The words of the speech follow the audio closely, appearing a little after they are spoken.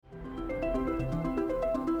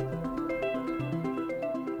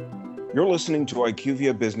You're listening to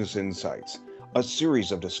IQVIA Business Insights, a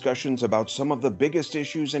series of discussions about some of the biggest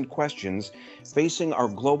issues and questions facing our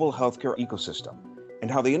global healthcare ecosystem,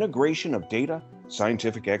 and how the integration of data,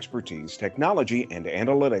 scientific expertise, technology, and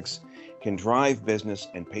analytics can drive business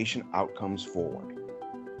and patient outcomes forward.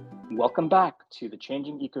 Welcome back to the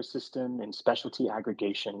Changing Ecosystem in Specialty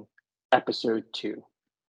Aggregation, Episode 2.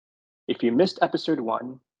 If you missed Episode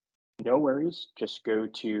 1, no worries, just go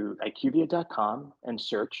to IQVIA.com and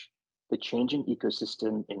search the Changing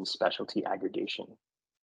Ecosystem in Specialty Aggregation.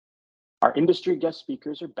 Our industry guest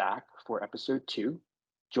speakers are back for Episode 2.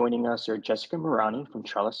 Joining us are Jessica Mourani from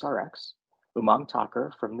Trellis Rx, Umang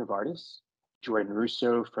Thaker from Novartis, Jourdan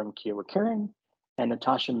Masullo from Kyowa Kirin, and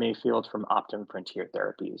Natasha Mayfield from Optum Frontier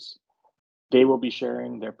Therapies. They will be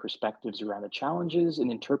sharing their perspectives around the challenges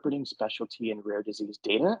in interpreting specialty and rare disease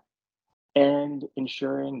data and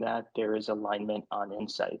ensuring that there is alignment on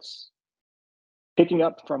insights. Picking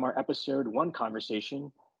up from our Episode 1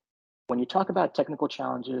 conversation, when you talk about technical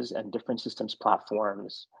challenges and different systems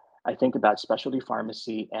platforms, I think about specialty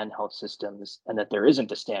pharmacy and health systems and that there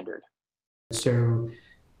isn't a standard. So,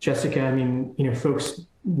 Jessica, folks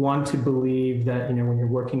want to believe that, when you're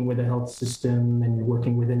working with a health system and you're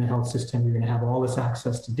working within a health system, you're going to have all this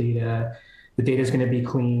access to data. The data is going to be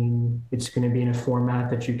clean. It's going to be in a format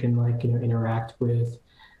that you can interact with.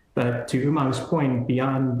 But to Umang's point,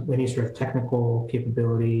 beyond any sort of technical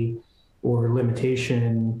capability or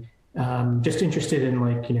limitation, just interested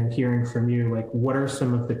in hearing from you, what are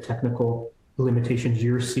some of the technical limitations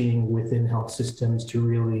you're seeing within health systems to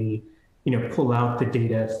really pull out the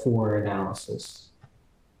data for analysis?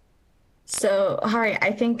 So, Hari,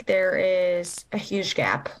 I think there is a huge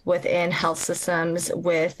gap within health systems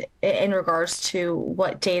in regards to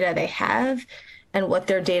what data they have and what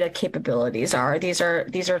their data capabilities are. These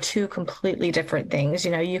are two completely different things.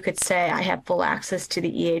 You could say I have full access to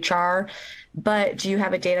the EHR, but do you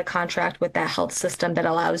have a data contract with that health system that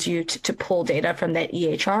allows you to pull data from that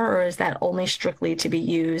EHR, or is that only strictly to be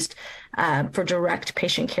used for direct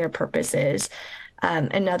patient care purposes?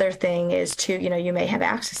 Another thing is you may have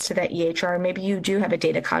access to that EHR. Maybe you do have a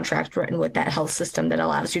data contract written with that health system that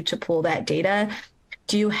allows you to pull that data.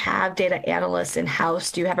 Do you have data analysts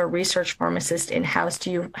in-house? Do you have a research pharmacist in-house?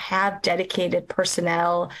 Do you have dedicated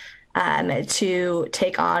personnel to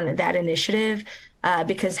take on that initiative?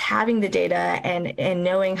 Because having the data and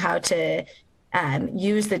knowing how to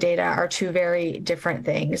use the data are two very different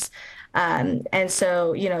things. And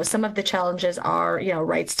so, some of the challenges are,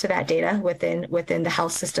 rights to that data within the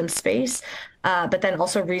health system space, but then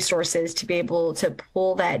also resources to be able to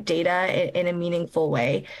pull that data in a meaningful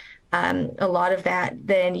way. A lot of that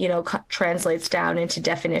then, translates down into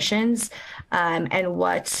definitions and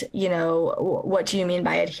what do you mean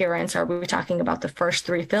by adherence? Are we talking about the first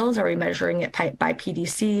 3 fills? Are we measuring it by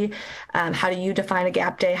PDC? How do you define a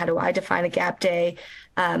gap day? How do I define a gap day?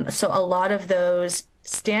 So a lot of those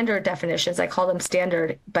standard definitions, I call them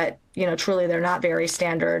standard, but truly they're not very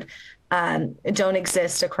standard, don't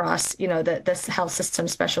exist across the health system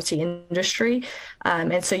specialty industry.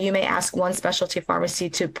 And so you may ask one specialty pharmacy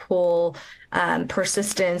to pull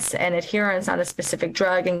persistence and adherence on a specific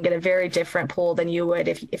drug and get a very different pull than you would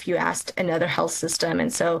if you asked another health system.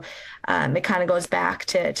 And so it kind of goes back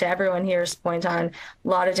to everyone here's point on a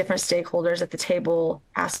lot of different stakeholders at the table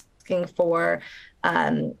asking for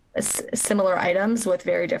similar items with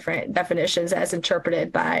very different definitions as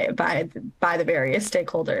interpreted by the various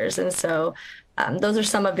stakeholders. And so those are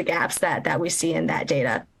some of the gaps that we see in that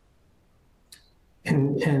data.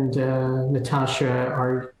 And Natasha,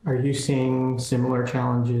 are you seeing similar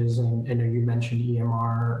challenges? And I know you mentioned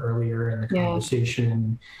EMR earlier in the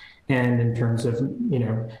conversation. And in terms of,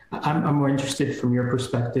 I'm more interested from your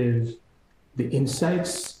perspective, the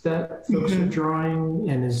insights that folks are drawing,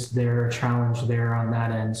 and is there a challenge there on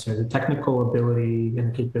that end? So the technical ability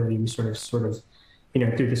and the capability, we sort of,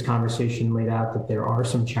 through this conversation laid out that there are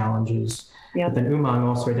some challenges. But then Umang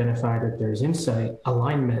also identified that there's insight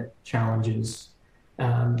alignment challenges.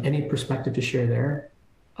 Any perspective to share there?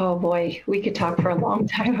 Oh boy, we could talk for a long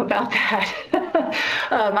time about that.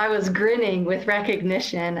 I was grinning with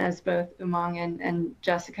recognition as both Umang and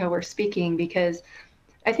Jessica were speaking, because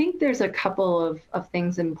I think there's a couple of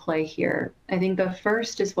things in play here. I think the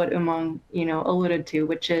first is what Umang, alluded to,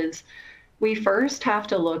 which is we first have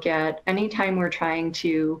to look at anytime we're trying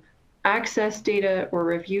to access data or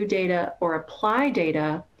review data or apply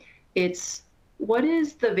data, it's what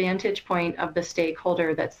is the vantage point of the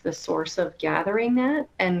stakeholder that's the source of gathering that,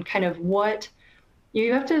 and kind of what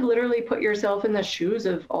you have to literally put yourself in the shoes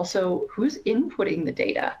of also who's inputting the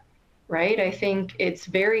data, right? I think it's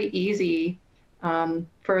very easy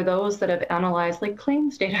For those that have analyzed like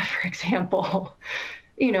claims data, for example,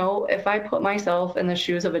 you know, if I put myself in the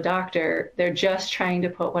shoes of a doctor, they're just trying to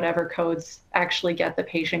put whatever codes actually get the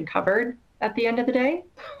patient covered at the end of the day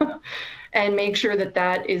and make sure that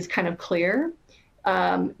that is kind of clear.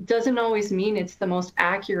 Doesn't always mean it's the most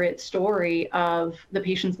accurate story of the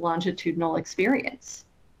patient's longitudinal experience.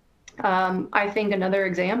 I think another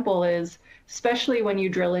example is, especially when you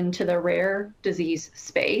drill into the rare disease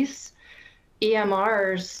space,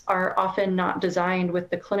 EMRs are often not designed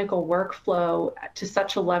with the clinical workflow to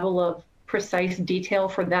such a level of precise detail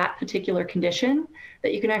for that particular condition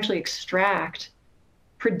that you can actually extract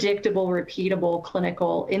predictable, repeatable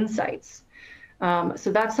clinical insights.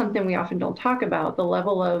 So that's something we often don't talk about, the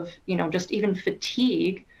level of, you know, just even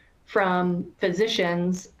fatigue from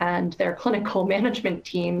physicians and their clinical management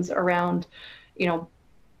teams around, you know,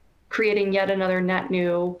 creating yet another net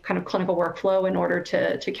new kind of clinical workflow in order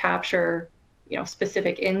to capture, you know,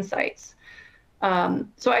 specific insights.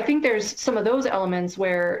 So I think there's some of those elements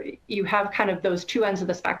where you have kind of those two ends of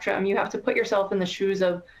the spectrum. You have to put yourself in the shoes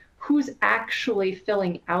of who's actually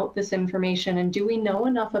filling out this information, and do we know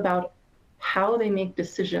enough about how they make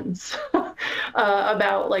decisions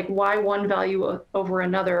about like why one value over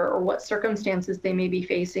another, or what circumstances they may be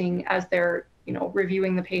facing as they're, you know,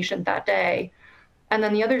 reviewing the patient that day. And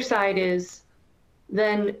then the other side is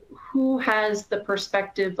then who has the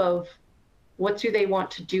perspective of what do they want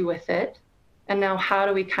to do with it? And now how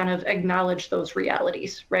do we kind of acknowledge those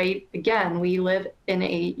realities, right? Again, we live in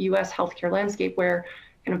a US healthcare landscape where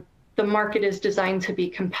kind of the market is designed to be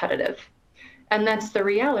competitive. And that's the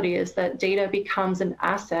reality, is that data becomes an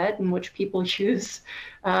asset in which people use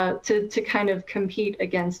to kind of compete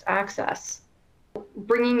against access.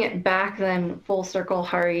 Bringing it back then full circle,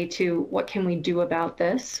 Hari, to what can we do about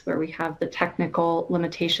this, where we have the technical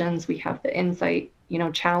limitations, we have the insight, you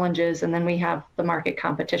know, challenges, and then we have the market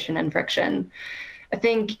competition and friction. I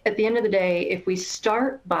think at the end of the day, if we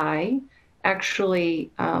start by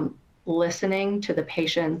actually listening to the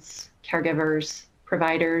patients, caregivers,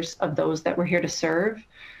 providers of those that we're here to serve,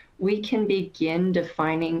 we can begin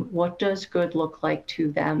defining what does good look like to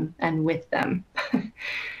them and with them.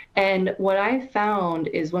 And what I found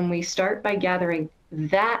is when we start by gathering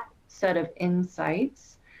that set of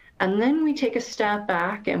insights, and then we take a step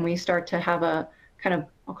back and we start to have a kind of,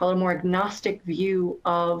 I'll call it a more agnostic view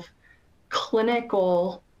of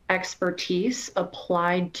clinical expertise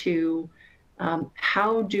applied to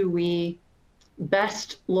how do we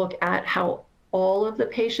best look at how all of the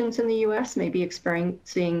patients in the US may be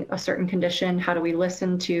experiencing a certain condition. How do we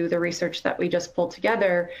listen to the research that we just pulled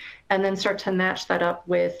together and then start to match that up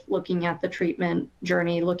with looking at the treatment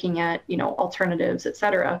journey, looking at, you know, alternatives, et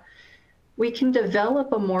cetera. We can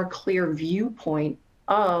develop a more clear viewpoint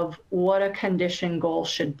of what a condition goal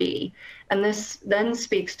should be. And this then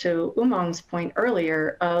speaks to Umang's point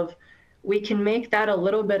earlier of we can make that a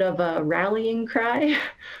little bit of a rallying cry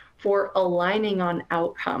for aligning on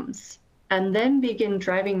outcomes, and then begin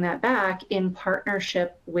driving that back in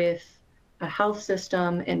partnership with a health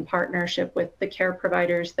system, in partnership with the care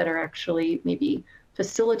providers that are actually maybe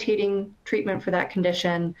facilitating treatment for that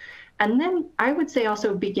condition. And then I would say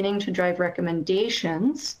also beginning to drive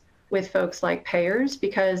recommendations with folks like payers,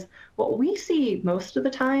 because what we see most of the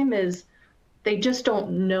time is they just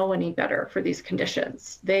don't know any better for these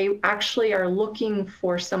conditions. They actually are looking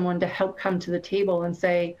for someone to help come to the table and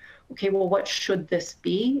say, okay, well, what should this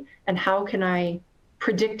be? And how can I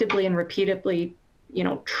predictably and repeatably, you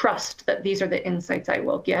know, trust that these are the insights I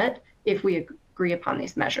will get if we agree upon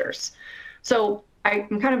these measures? So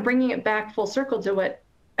I'm kind of bringing it back full circle to what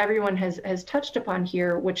everyone has touched upon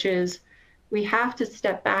here, which is we have to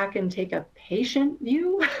step back and take a patient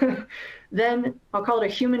view, then I'll call it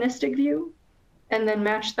a humanistic view, and then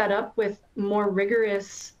match that up with more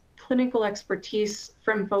rigorous clinical expertise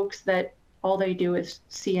from folks that all they do is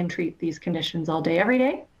see and treat these conditions all day, every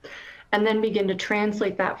day, and then begin to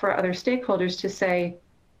translate that for other stakeholders to say,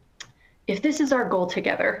 if this is our goal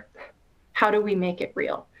together, how do we make it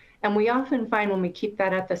real? And we often find when we keep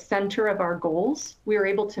that at the center of our goals, we are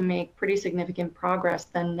able to make pretty significant progress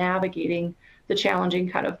then navigating the challenging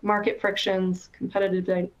kind of market frictions,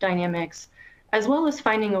 competitive dynamics, as well as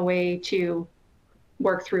finding a way to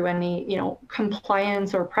work through any, you know,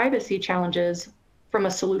 compliance or privacy challenges from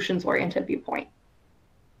a solutions-oriented viewpoint.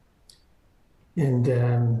 And,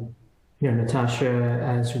 you know, Natasha,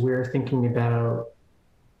 as we're thinking about,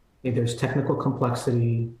 there's technical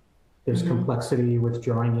complexity, there's complexity with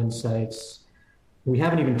drawing insights. We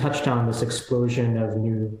haven't even touched on this explosion of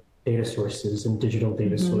new data sources and digital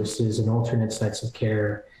data sources and alternate sites of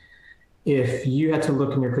care. if you had to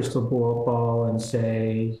look in your crystal ball and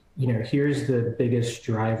say, here's the biggest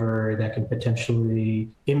driver that can potentially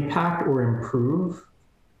impact or improve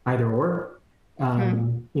either or,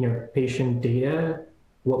 patient data,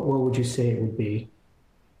 what would you say it would be?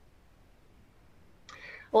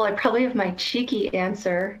 Well, I probably have my cheeky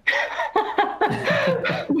answer,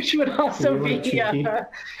 which would also be,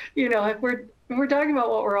 if we're talking about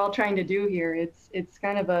what we're all trying to do here, it's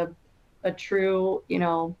kind of a true,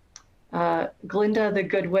 Glinda the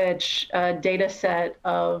Good Witch data set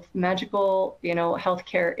of magical,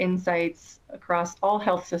 healthcare insights across all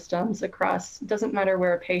health systems, doesn't matter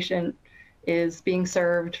where a patient is being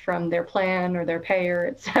served from their plan or their payer,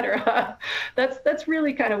 et cetera. That's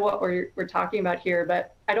really kind of what we're talking about here.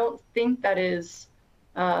 But I don't think that is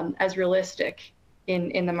as realistic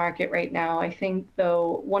in the market right now. I think,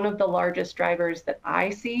 though, one of the largest drivers that I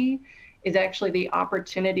see is actually the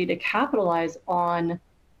opportunity to capitalize on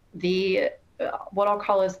the what I'll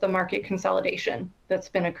call is the market consolidation that's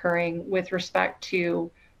been occurring with respect to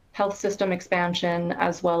health system expansion,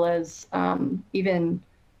 as well as even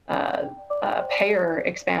payer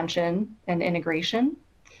expansion and integration.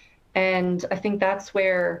 And I think that's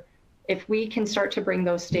where, if we can start to bring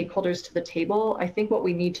those stakeholders to the table, I think what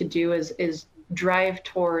we need to do is drive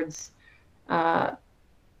towards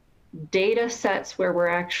data sets where we're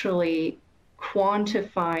actually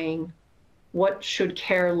quantifying what should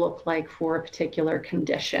care look like for a particular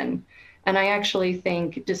condition. And I actually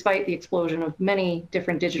think, despite the explosion of many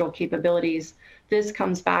different digital capabilities, this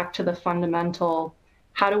comes back to the fundamental: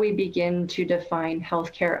 how do we begin to define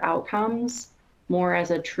healthcare outcomes more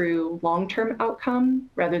as a true long-term outcome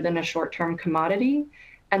rather than a short-term commodity?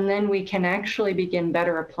 And then we can actually begin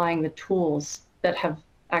better applying the tools that have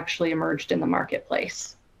actually emerged in the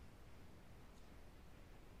marketplace.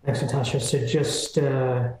 Thanks, Natasha. So just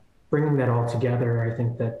bringing that all together, I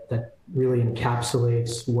think that really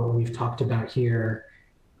encapsulates what we've talked about here.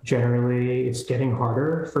 Generally, it's getting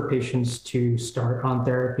harder for patients to start on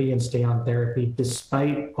therapy and stay on therapy,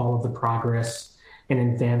 despite all of the progress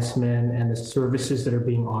and advancement and the services that are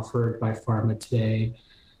being offered by pharma today.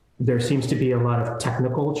 There seems to be a lot of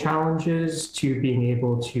technical challenges to being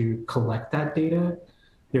able to collect that data.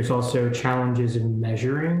 There's also challenges in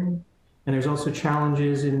measuring, and there's also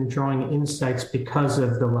challenges in drawing insights because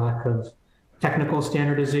of the lack of technical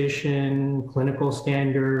standardization, clinical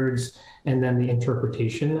standards, and then the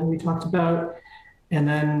interpretation that we talked about. And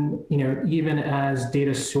then, even as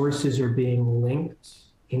data sources are being linked,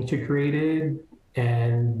 integrated,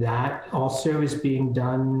 and that also is being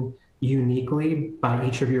done uniquely by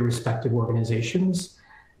each of your respective organizations,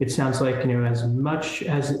 it sounds like, as much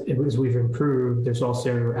as we've improved, there's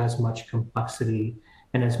also as much complexity,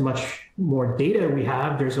 and as much more data we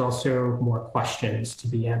have, there's also more questions to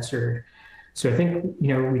be answered. So I think,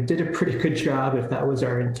 we did a pretty good job, if that was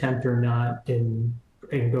our intent or not, in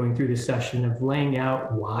going through this session of laying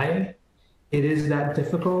out why it is that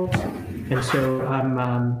difficult. And so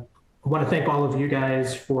I want to thank all of you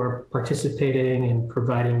guys for participating and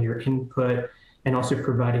providing your input, and also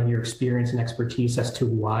providing your experience and expertise as to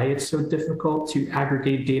why it's so difficult to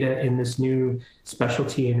aggregate data in this new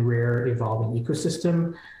specialty and rare evolving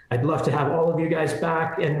ecosystem. I'd love to have all of you guys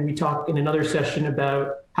back, and we talk in another session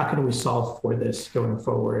about how can we solve for this going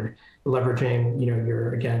forward, leveraging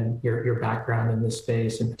your background in this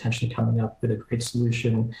space and potentially coming up with a great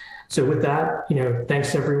solution. So with that,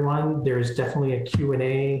 thanks everyone. There's definitely a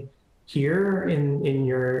Q&A here in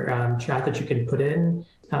your chat that you can put in,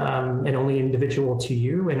 and only individual to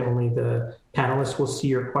you, and only the panelists will see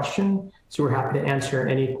your question. So we're happy to answer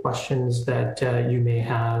any questions that you may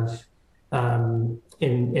have,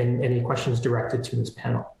 in any questions directed to this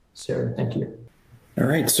panel. So thank you. All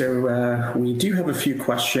right, so we do have a few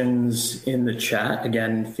questions in the chat.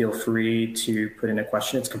 Again, feel free to put in a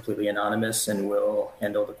question. It's completely anonymous, and we'll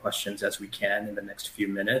handle the questions as we can in the next few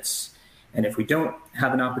minutes. And if we don't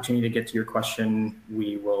have an opportunity to get to your question,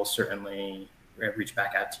 we will certainly reach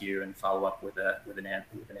back out to you and follow up with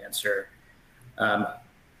an answer.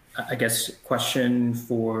 I guess question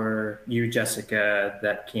for you, Jessica,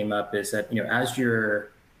 that came up is that, as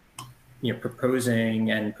you're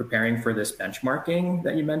proposing and preparing for this benchmarking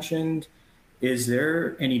that you mentioned, is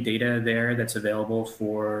there any data there that's available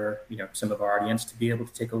for some of our audience to be able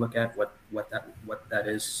to take a look at what that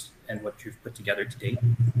is and what you've put together to date?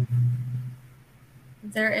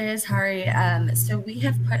 There is, Hari. So we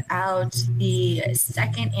have put out the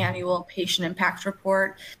second annual patient impact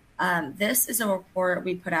report. This is a report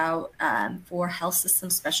we put out for health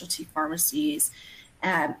system specialty pharmacies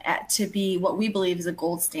to be what we believe is a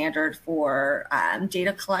gold standard for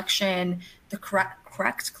data collection, the correct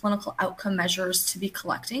correct clinical outcome measures to be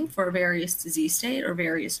collecting for various disease state or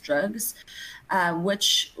various drugs,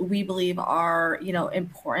 which we believe are,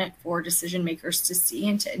 important for decision makers to see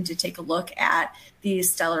and to take a look at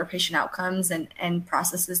these stellar patient outcomes and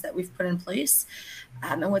processes that we've put in place.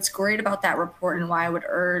 And what's great about that report and why I would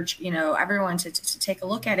urge, everyone to take a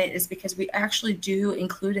look at it is because we actually do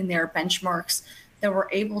include in there benchmarks that we're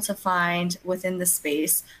able to find within the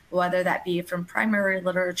space, whether that be from primary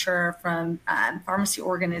literature, from pharmacy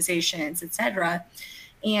organizations, et cetera.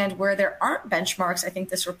 And where there aren't benchmarks, I think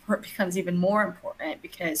this report becomes even more important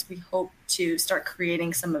because we hope to start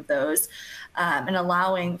creating some of those and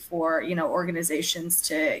allowing for, organizations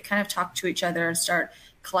to kind of talk to each other and start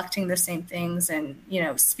collecting the same things and,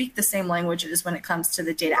 speak the same languages when it comes to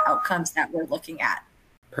the data outcomes that we're looking at.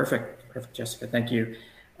 Perfect, Jessica. Thank you.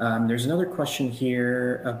 There's another question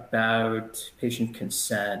here about patient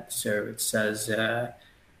consent. So it says,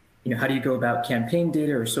 how do you go about campaign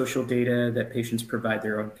data or social data that patients provide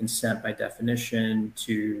their own consent by definition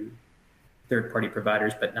to third-party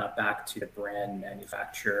providers, but not back to the brand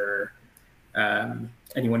manufacturer?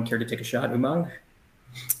 Anyone care to take a shot, Umang?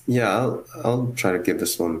 Yeah, I'll try to give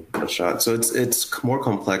this one a shot. So it's more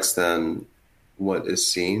complex than what is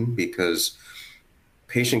seen because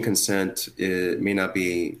patient consent, it may not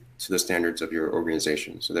be to the standards of your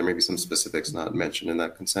organization. So there may be some specifics not mentioned in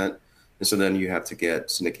that consent. And so then you have to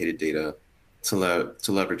get syndicated data to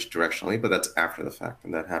leverage directionally, but that's after the fact.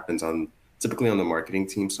 And that happens typically on the marketing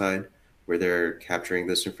team side where they're capturing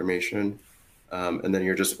this information. And then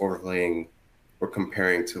you're just overlaying or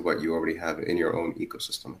comparing to what you already have in your own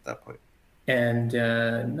ecosystem at that point. And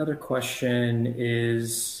another question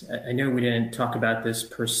is, I know we didn't talk about this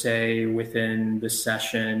per se within the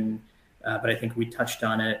session, but I think we touched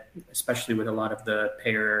on it, especially with a lot of the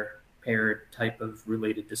payer type of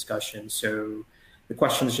related discussion. So the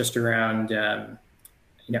question is just around,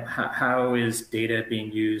 how is data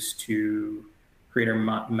being used to create or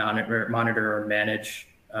monitor or manage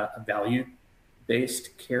a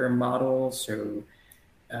value-based care model? So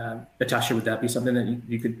Natasha, would that be something that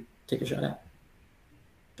you could take a shot at?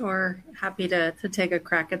 Sure, happy to take a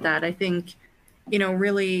crack at that. I think,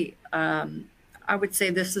 really, I would say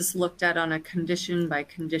this is looked at on a condition by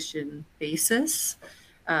condition basis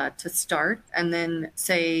to start, and then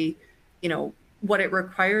say, what it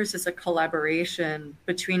requires is a collaboration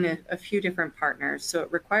between a few different partners. So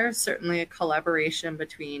it requires certainly a collaboration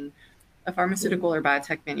between a pharmaceutical or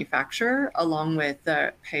biotech manufacturer along with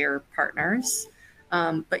the payer partners.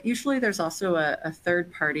 But usually there's also a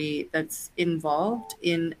third party that's involved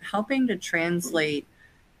in helping to translate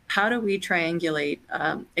how do we triangulate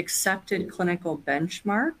accepted clinical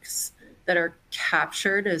benchmarks that are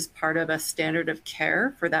captured as part of a standard of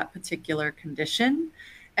care for that particular condition,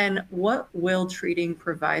 and what will treating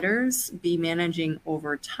providers be managing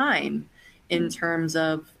over time in terms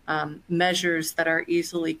of measures that are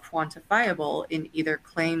easily quantifiable in either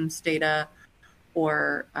claims data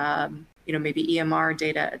or maybe EMR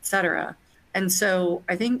data, et cetera. And so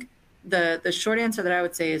I think the short answer that I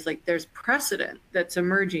would say is there's precedent that's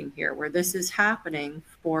emerging here where this is happening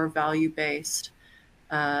for value-based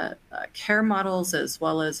care models as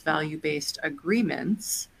well as value-based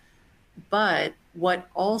agreements. But what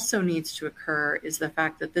also needs to occur is the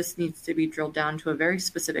fact that this needs to be drilled down to a very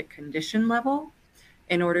specific condition level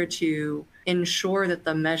in order to ensure that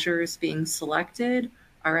the measures being selected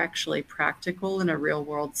are actually practical in a real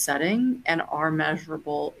world setting and are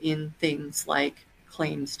measurable in things like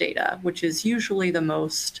claims data, which is usually the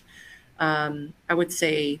most, I would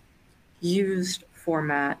say, used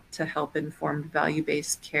format to help inform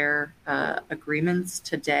value-based care agreements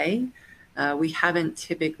today. We haven't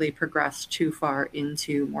typically progressed too far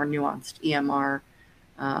into more nuanced EMR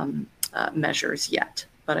measures yet,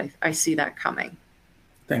 but I see that coming.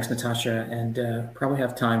 Thanks, Natasha. And probably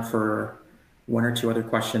have time for one or two other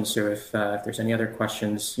questions. So if there's any other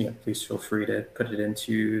questions, please feel free to put it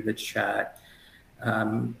into the chat.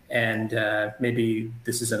 And maybe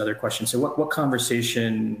this is another question. So what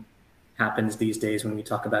conversation happens these days when we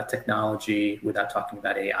talk about technology without talking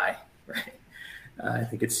about AI, right? I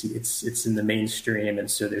think it's in the mainstream. And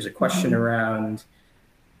so there's a question around,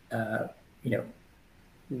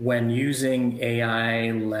 when using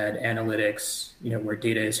AI-led analytics, where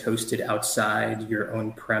data is hosted outside your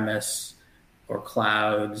own premise or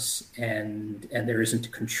clouds, and there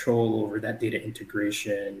isn't control over that data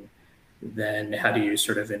integration, then how do you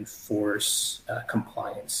sort of enforce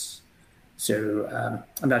compliance? So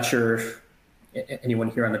I'm not sure if anyone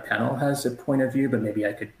here on the panel has a point of view, but maybe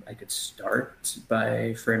I could start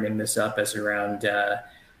by framing this up as around,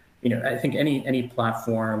 I think any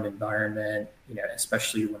platform environment,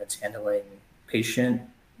 especially when it's handling patient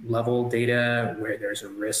level data where there's a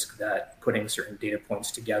risk that putting certain data points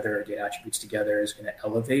together, data attributes together, is going to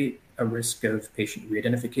elevate a risk of patient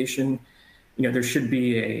re-identification. There should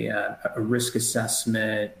be a risk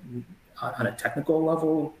assessment on a technical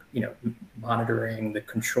level, monitoring the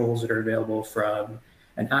controls that are available from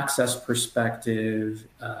an access perspective,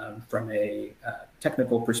 from a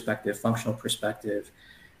technical perspective, functional perspective,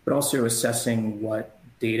 but also assessing what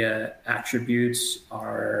data attributes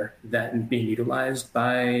are then being utilized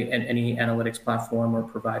by any analytics platform or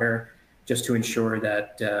provider, just to ensure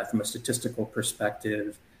that from a statistical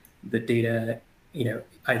perspective, the data,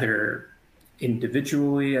 either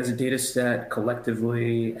individually as a data set,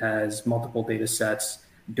 collectively as multiple data sets,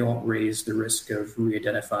 don't raise the risk of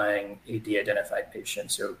re-identifying a de-identified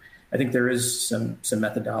patient. So I think there is some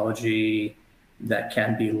methodology that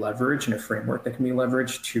can be leveraged and a framework that can be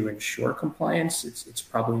leveraged to ensure compliance. It's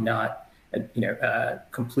probably not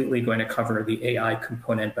completely going to cover the AI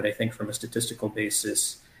component, but I think from a statistical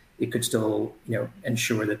basis, it could still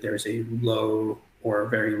ensure that there's a low or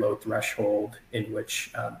very low threshold in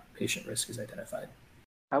which patient risk is identified.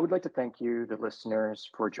 I would like to thank you, the listeners,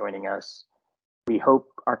 for joining us. We hope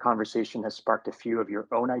our conversation has sparked a few of your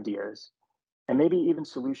own ideas and maybe even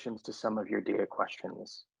solutions to some of your data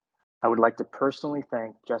questions. I would like to personally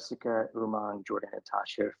thank Jessica, Umang, Jourdan, and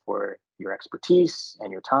Natasha for your expertise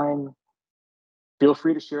and your time. Feel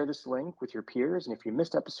free to share this link with your peers. And if you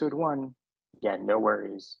missed episode 1, again, no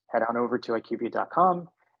worries. Head on over to IQVIA.com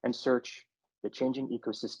and search the changing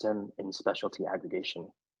ecosystem in specialty aggregation.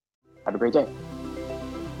 Have a great day.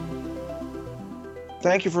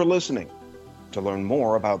 Thank you for listening. To learn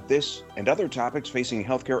more about this and other topics facing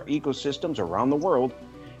healthcare ecosystems around the world,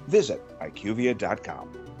 visit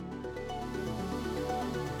IQVIA.com.